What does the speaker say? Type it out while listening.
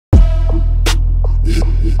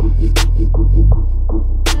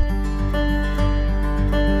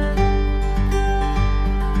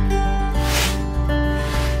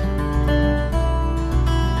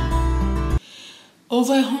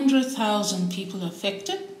Over 100,000 people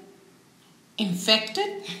affected,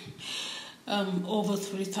 infected, over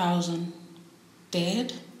 3,000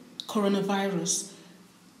 dead. Coronavirus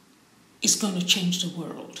is going to change the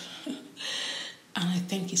world. And I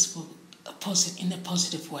think it's in a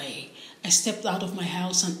positive way. I stepped out of my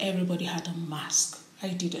house and everybody had a mask. I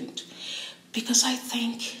didn't. Because I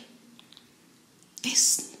think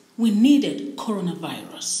we needed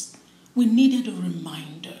coronavirus. We needed a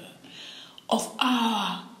reminder of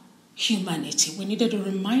our humanity. We needed a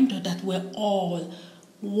reminder that we're all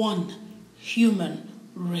one human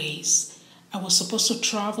race. I was supposed to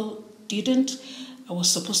travel, didn't. I was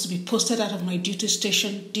supposed to be posted out of my duty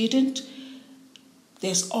station, didn't.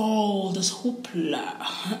 There's all this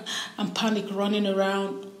hoopla and panic running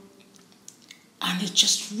around. And it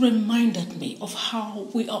just reminded me of how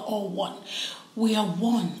we are all one. We are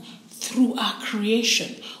one through our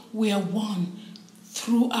creation. We are one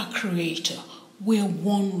through our Creator. We are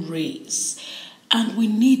one race. And we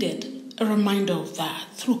needed a reminder of that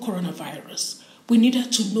through coronavirus. We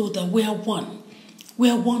needed to know that we are one. We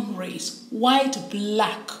are one race. White,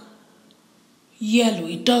 black, yellow,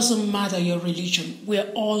 it doesn't matter your religion. We're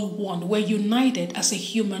all one. We're united as a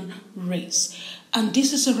human race. And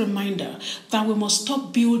this is a reminder that we must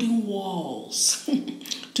stop building walls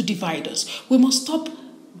to divide us. We must stop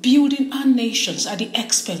building our nations at the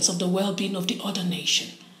expense of the well-being of the other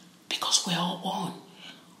nation. Because we're all one.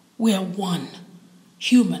 We are one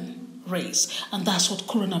human race. And that's what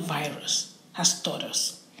coronavirus has taught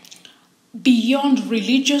us. Beyond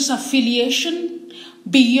religious affiliation,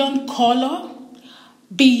 beyond color,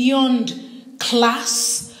 beyond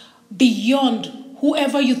class, beyond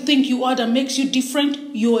whoever you think you are that makes you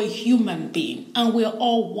different, you're a human being. And we're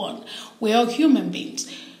all one. We're all human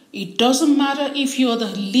beings. It doesn't matter if you're the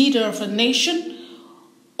leader of a nation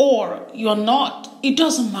or you're not. It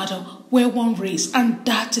doesn't matter. We're one race. And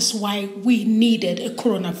that is why we needed a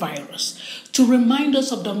coronavirus to remind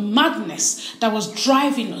us of the madness that was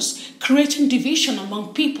driving us, creating division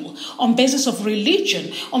among people on basis of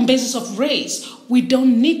religion, on basis of race. We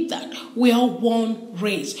don't need that. We are one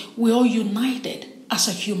race. We are united as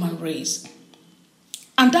a human race.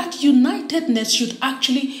 And that unitedness should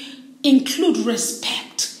actually include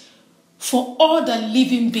respect for other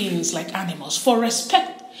living beings like animals, for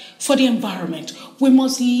respect for the environment. We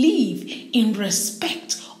must live in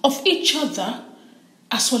respect of each other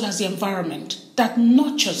as well as the environment that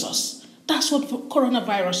nurtures us. That's what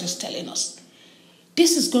coronavirus is telling us.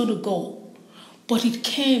 This is going to go, but it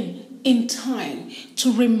came in time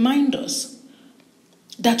to remind us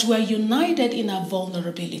that we're united in our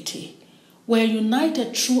vulnerability. We're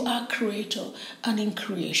united through our Creator and in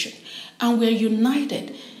creation. And we're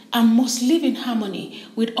united and must live in harmony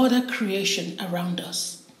with other creation around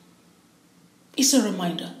us. It's a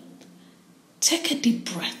reminder. Take a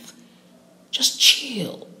deep breath. Just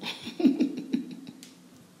chill.